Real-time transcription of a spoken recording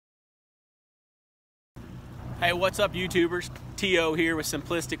Hey, what's up YouTubers? T.O. here with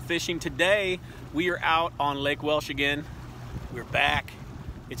Simplistic Fishing. Today we are out on Lake Welsh again. We're back.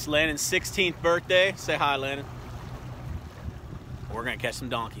 It's Lannon's 16th birthday. Say hi, Lannon. We're gonna catch some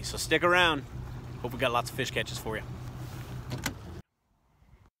donkeys, so stick around. Hope we got lots of fish catches for you.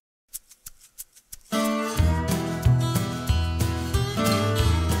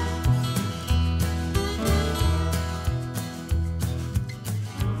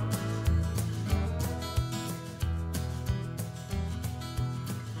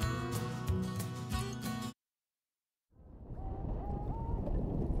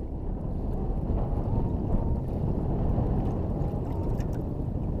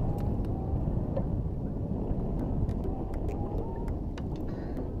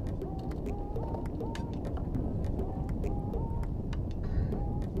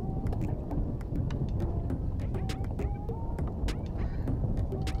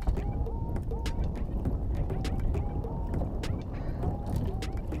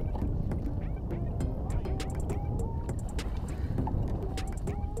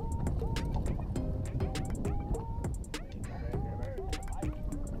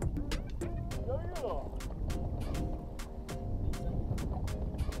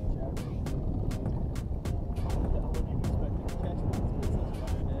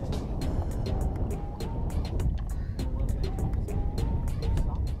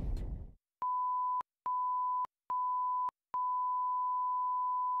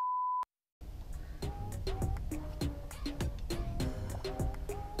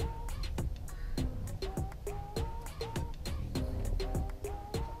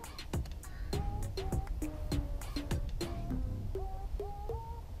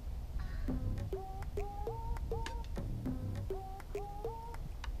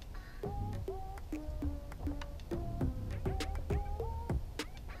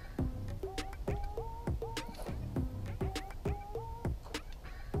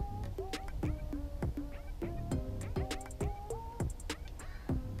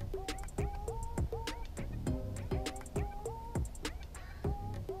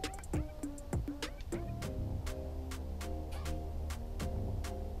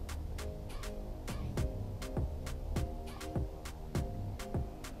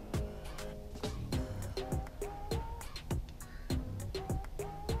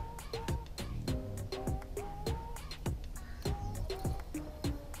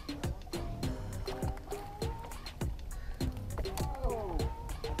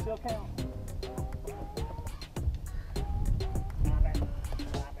 Still count.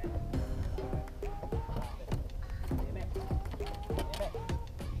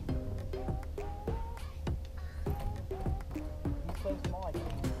 He's so small.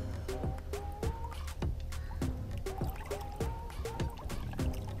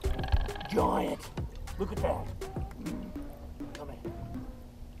 Giant! Look at that! Come here.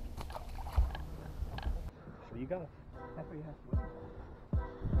 What do you got? That's what you have to look at.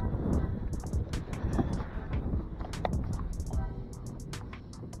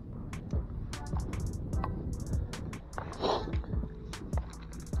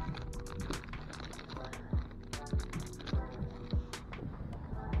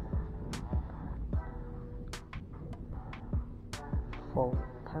 £4.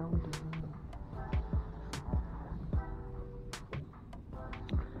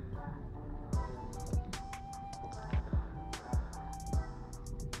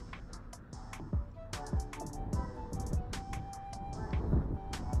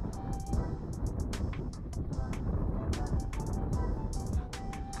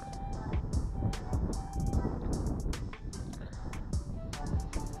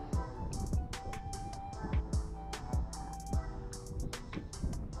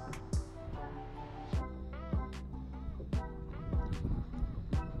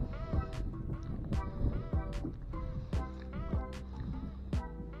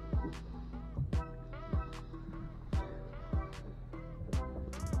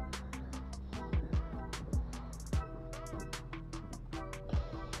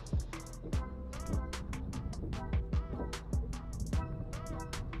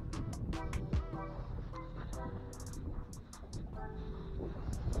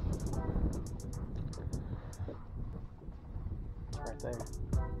 Right there.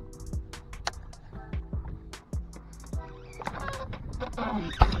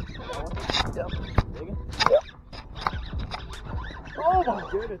 Yep. Yep. Oh my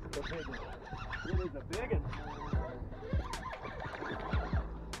goodness, it's a big one. It is a big one.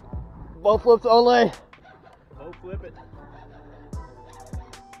 Both flips only. Both flip it.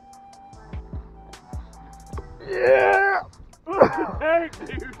 Yeah! Hey,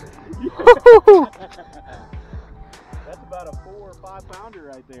 dude! about a 4 or 5 pounder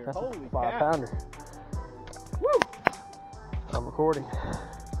right there. That's Holy a 5 cow. pounder. Woo! I'm recording.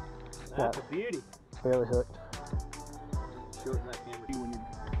 That's a beauty. Barely hooked. Shorten that camera when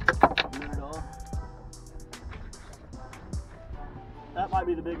you're doing it all. That might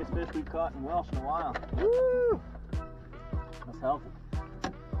be the biggest fish we've caught in Welsh in a while. Woo! That's healthy.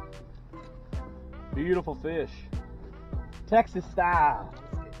 Beautiful fish. Texas style.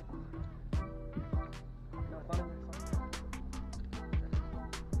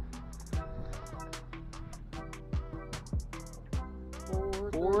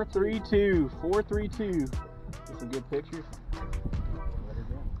 Four, 3-2. 4-3-2. Get some good pictures. Let her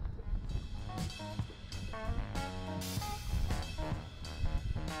go.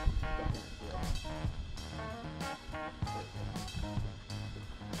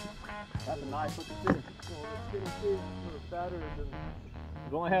 That's a nice looking fish.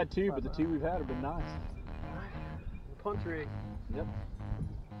 We've only had 2, but the 2 we've had have been nice. Punch rig. Yep.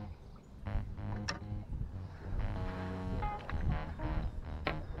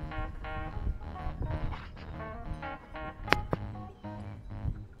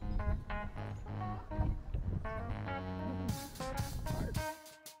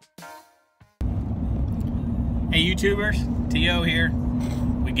 Hey YouTubers, T.O. here.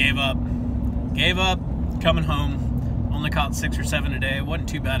 We gave up coming home. Only caught 6 or 7 a day. It wasn't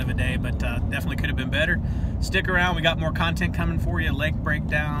too bad of a day, but definitely could have been better. Stick around, we got more content coming for you. Lake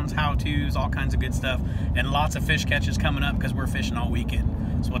breakdowns, how-tos, all kinds of good stuff. And lots of fish catches coming up because we're fishing all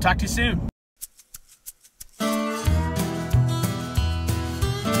weekend. So we'll talk to you soon.